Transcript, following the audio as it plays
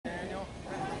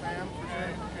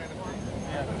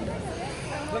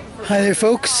Hi there,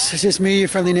 folks. It's just me, your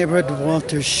friendly neighborhood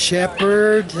Verna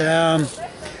Shepherd.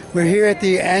 We're here at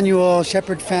the annual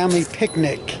Shepherd Family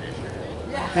Picnic.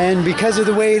 And because of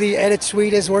the way the edit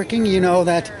suite is working, you know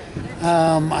that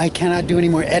I cannot do any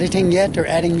more editing yet or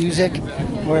adding music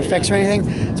or effects or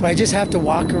anything. So I just have to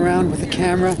walk around with the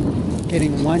camera,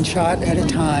 getting one shot at a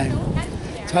time.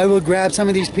 So I will grab some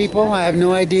of these people. I have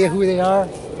no idea who they are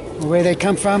or where they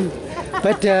come from.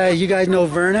 But you guys know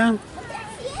Verna?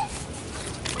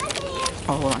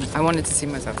 Oh, hold on. I wanted to see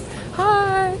myself.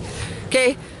 Hi!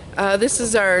 Okay, this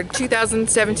is our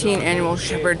 2017 annual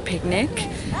Shepherd Picnic,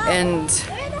 and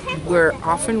we're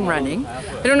off and running.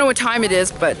 I don't know what time it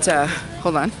is, but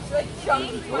hold on.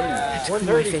 I took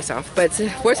my face off. But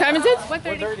what time is it?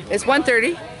 1:30. It's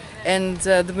 1:30, and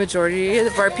the majority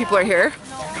of our people are here.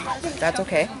 That's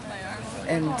okay.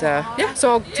 And yeah,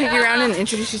 so I'll take you around and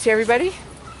introduce you to everybody.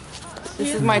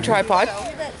 This is my tripod.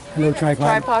 Hello, tripod.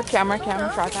 Tripod, camera,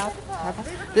 tripod.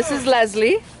 This is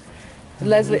Leslie.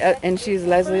 And she's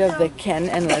Leslie of the Ken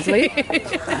and Leslie.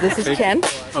 This is Ken.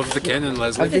 Of the Ken and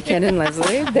Leslie. Of the Ken and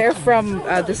Leslie. They're from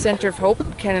the Center of Hope.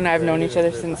 Ken and I have known each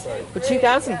other since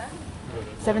 2000.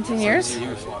 17 years?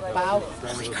 Wow.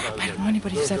 Holy crap, I don't know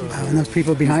anybody who's 17. And those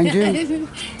people behind you?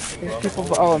 There's people,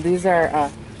 oh, these are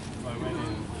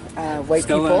white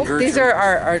people. These are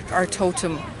our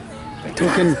totem.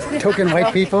 Token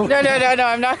white people? No,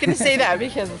 I'm not going to say that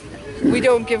because we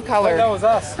don't give color. That was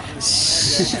us.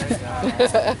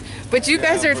 But you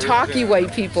guys are talky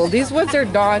white people. These ones are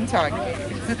non-talky.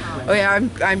 Oh yeah,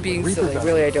 I'm being silly.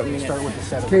 Really, I don't mean it.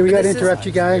 Okay, we got to interrupt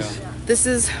you guys. This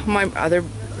is my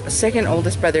second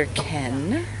oldest brother,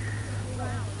 Ken.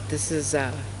 This is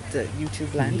the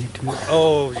YouTube land.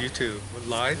 Oh, YouTube.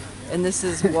 Live? And this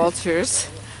is Walter's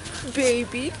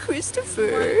baby,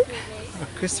 Christopher.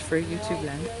 Christopher, YouTube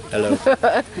land. Hello.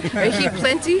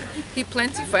 he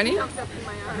plenty funny.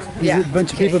 There's a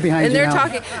bunch of people behind and you they're now.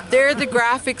 talking. They're the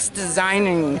graphics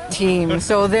designing team,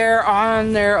 so they're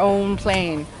on their own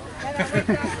plane.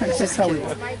 Just kidding.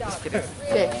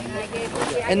 Okay.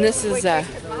 And this is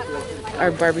our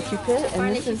barbecue pit,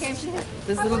 and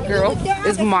this little girl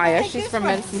is Maya. She's from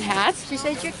Medicine Hat. She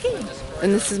said you're king.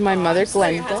 And this is my mother,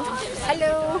 Glenda.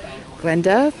 Hello.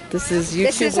 Glenda, this is YouTube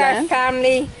This is our land.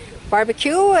 family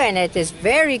barbecue, and it is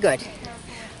very good.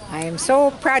 I am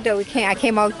so proud that I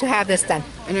came out to have this done.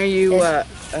 And are you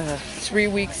 3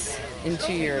 weeks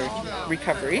into your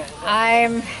recovery?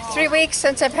 I'm 3 weeks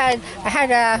since I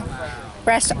had a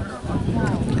breast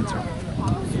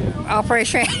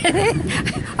operation.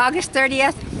 August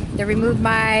 30th, they removed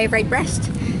my right breast,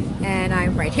 and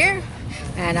I'm right here.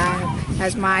 And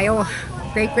as my old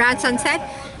great grandson said,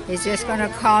 he's just gonna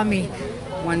call me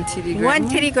One titty grandma? One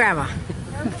Titty Grandma.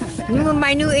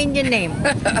 My new Indian name.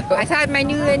 I thought my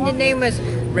new Indian name was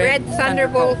Red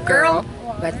Thunderbolt Girl,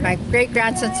 but my great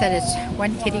grandson said it's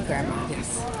One Titty Grandma.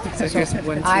 Yes. So just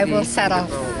one I titty will settle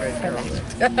for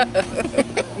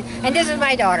that. And this is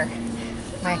my daughter,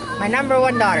 my number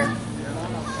one daughter.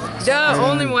 Duh,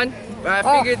 only one. I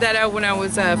figured that out when I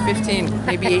was 15,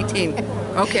 maybe 18.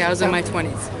 Okay, I was in my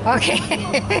 20s. Okay.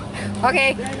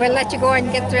 Okay, we'll let you go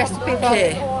and get the rest of the people.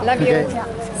 Okay. Love you.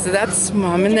 So that's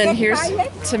Mom, and then here's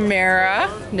Tamara.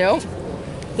 No,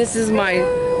 this is my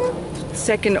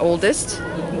second oldest.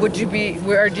 Would you be,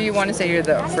 or do you want to say you're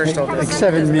the first Like oldest?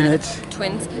 7 minutes.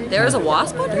 Twins. There's a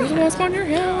wasp on There's a wasp on your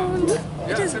hand.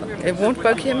 It won't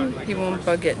bug him, he won't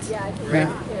bug it. Right?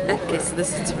 Okay, so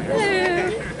this is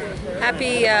Tamara.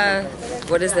 Happy,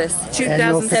 what is this?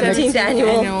 2017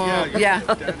 annual. Yeah.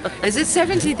 Is it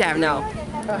 17th annual? No.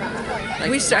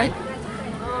 We start.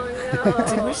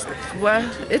 Well,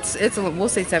 we'll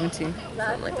say 17.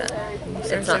 Something like that.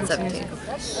 It's not 17.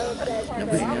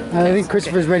 I think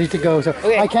Christopher's ready to go, so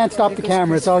Okay. I can't stop the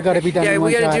camera. It's all got to be done Yeah, in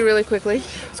one we gotta shot. do really quickly.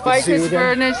 Bye, see you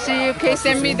Christopher. again. Nice to see you. Okay,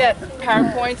 send me that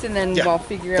PowerPoint and then we'll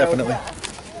figure Definitely.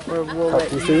 out. Or we'll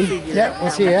let you figure Yeah,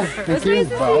 we'll see you. Thank you.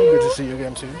 Well, good to see you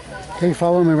again too. Okay,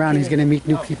 follow him around. He's going to meet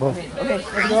new people. Okay,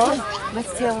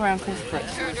 let's tail around Christopher.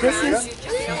 This is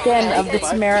Ben of the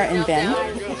Tamara and Ben.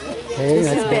 Okay, This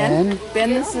that's is Ben. Ben. Ben,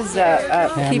 this is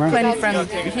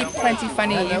Keep Plenty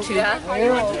Funny YouTube.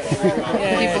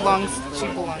 He belongs. She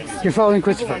belongs. You're following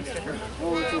Christopher.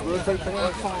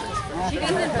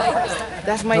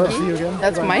 That's Mikey. see you again.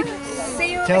 That's Mike.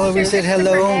 See you. Tell her we said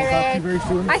hello. Talk to you very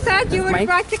soon. I thought you would Mike.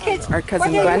 brought the kids. Our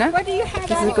cousin What Glenna. do you have?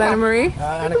 This is Glenna Marie.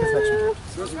 Annika Fletcher.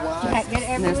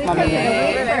 And there's Mommy.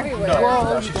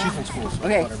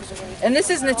 Okay. And this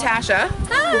is Natasha.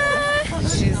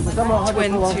 She's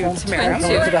twin to Tamara.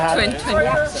 Twin.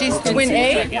 She's twin A,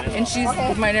 and she's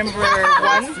my number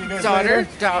one daughter.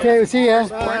 Okay, we'll see ya.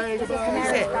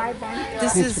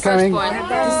 This is for coming.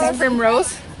 This is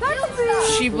Primrose.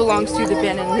 She belongs to the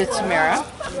Ben and the Tamara.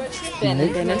 Ben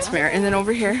and Tamara. And then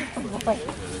over here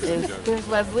there's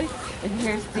Leslie. And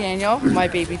here's Daniel, my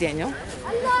baby Daniel.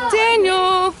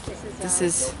 Daniel! This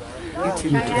is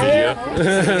YouTube video.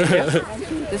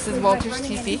 This is Walter's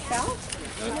teepee.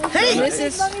 Hey! And this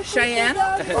is Cheyenne.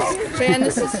 Cheyenne,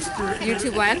 this is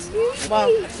YouTube land. Well,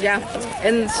 yeah.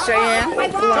 And Cheyenne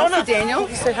belongs to Daniel.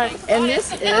 And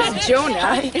this is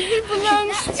Jonah. He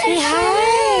belongs to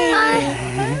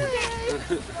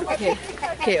Okay.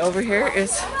 Okay, over here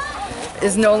is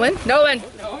Nolan. Nolan!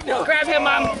 Grab him,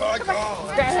 Mom!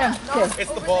 Grab him. Okay.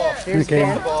 It's the ball. There's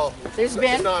Ben. There's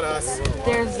Ben. It's not us.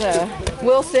 There's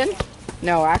Wilson.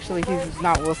 No, actually, he's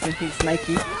not Wilson. He's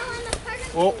Nike.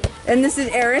 Oh. And this is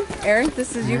Aaron. Aaron,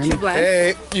 this is YouTube land.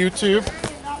 Hey, YouTube.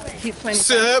 He's playing.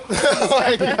 Sip. Oh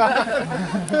my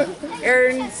God.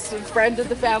 Aaron's a friend of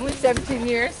the family, 17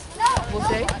 years, we'll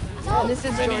say. And this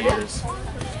is Jordan.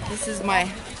 This is my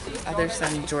other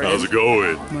son, Jordan. How's it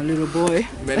going? My little boy.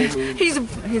 Many moons.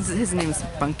 His name's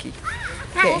Bunky.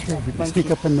 Okay. Speak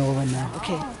up in Nolan now.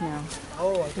 Okay, now.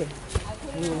 Okay.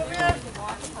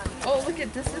 Oh, look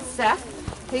at this is Seth.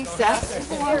 Hey, Seth.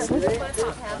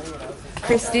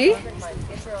 Christy.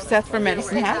 Seth from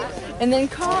Medicine Hat. And then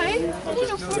Kai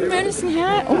from Medicine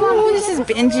Hat. Oh, this is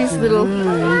Benji's little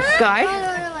guy.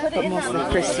 But mostly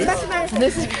Christy.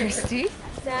 This is Christy.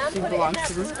 She belongs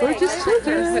to this gorgeous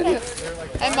children.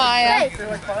 And Maya. Say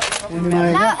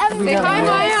hi,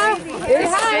 Maya.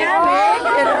 It's hi.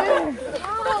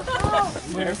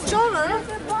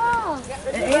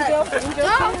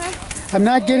 I'm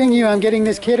not getting you. I'm getting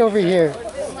this kid over here.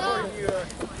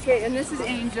 Okay, and this is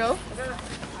Angel.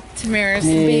 Tamara's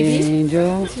baby.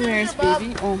 Angel. Tamara's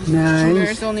baby. Oh, Nice.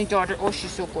 Tamara's only daughter. Oh,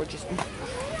 she's so gorgeous.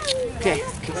 Okay,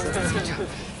 so that's good job.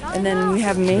 And then we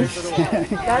have me.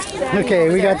 That's Sammy. Okay,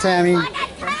 we got Tammy.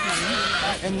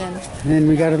 And then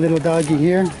we got a little doggy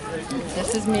here.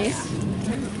 this is me.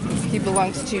 He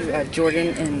belongs to Jordan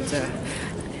and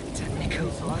Nico.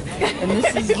 And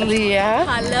this is Leah.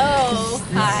 Hello.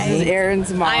 Hi. This is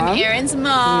Aaron's mom. I'm Aaron's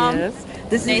mom. Yes.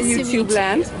 This Nice is to YouTube meet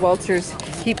land, Walter's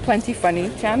Heap Plenty Funny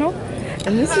channel.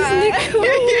 And this is Nico.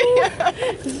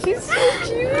 She's so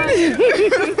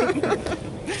cute.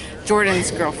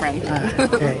 Jordan's girlfriend.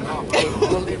 Okay.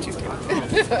 We'll let you talk.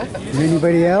 Is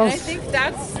anybody I else? think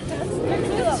that's it.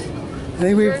 I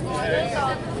think we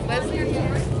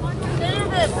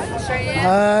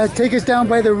take us down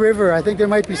by the river. I think there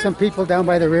might be some people down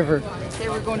by the river. Okay,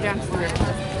 we're going down to the river.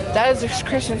 That is a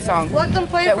Christian song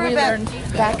that we learned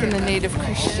back in the Native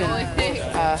Christian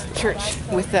church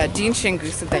with Dean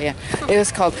Shingus. It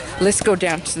was called "Let's Go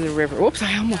Down to the River." Whoops!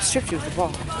 I almost stripped you with the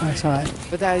ball. I saw it.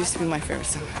 But that used to be my favorite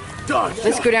song.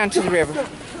 Let's go down to the river,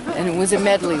 and it was a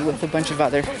medley with a bunch of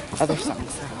other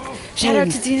songs. So, shout out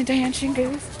to Dean and Diane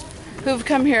Shingus, who've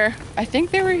come here. I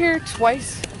think they were here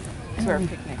twice to our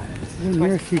picnic. Been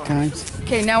here a few times.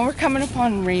 Okay, now we're coming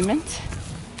upon Raymond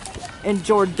and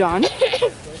Jordan.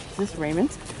 Is this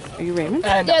Raymond? Are you Raymond?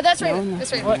 Yeah, that's right. No.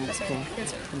 That's right. Okay.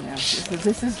 Yeah.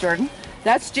 This is Jordan.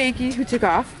 That's Jakey who took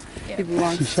off. He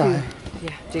belongs She's shy. to.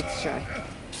 Yeah, Jake's shy.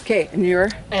 Okay, and you're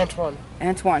Antoine.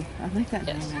 Antoine. I like that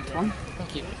name, Antoine.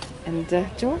 Thank you. And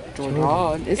Jordan.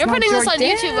 It's You're not putting this on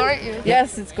Jordan. YouTube, aren't you?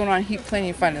 Yes, it's going on Heap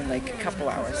Plenty of Fun in like a couple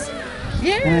hours.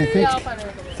 Yeah. And I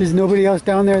think there's nobody else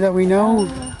down there that we know.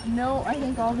 No, I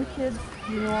think all the kids,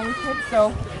 all the kids.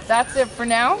 So that's it for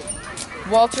now.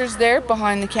 Walter's there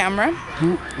behind the camera,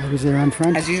 Oh, I was there on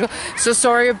front. as usual. So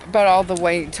sorry about all the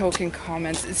white token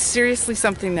comments. It's seriously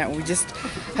something that we just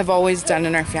have always done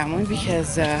in our family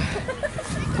because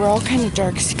we're all kind of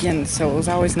dark skinned. So it was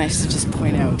always nice to just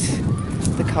point out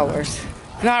the colors.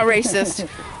 Not racist.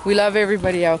 We love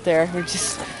everybody out there. We're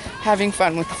just having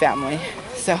fun with the family.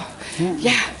 So,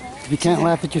 yeah. If you can't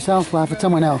laugh at yourself, laugh at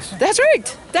someone else. That's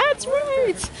right. That's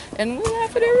right. And we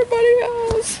laugh at everybody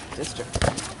else. Just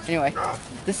joking. Anyway,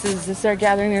 this is our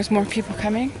gathering. There's more people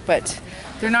coming, but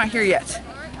they're not here yet.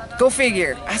 Go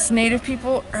figure. Us Native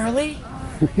people early.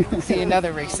 See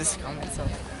another racist comment. So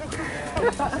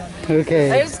I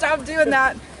Okay. just stopped doing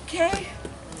that. Okay.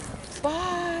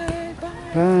 Bye. Bye.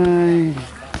 Bye.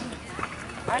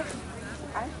 Bye.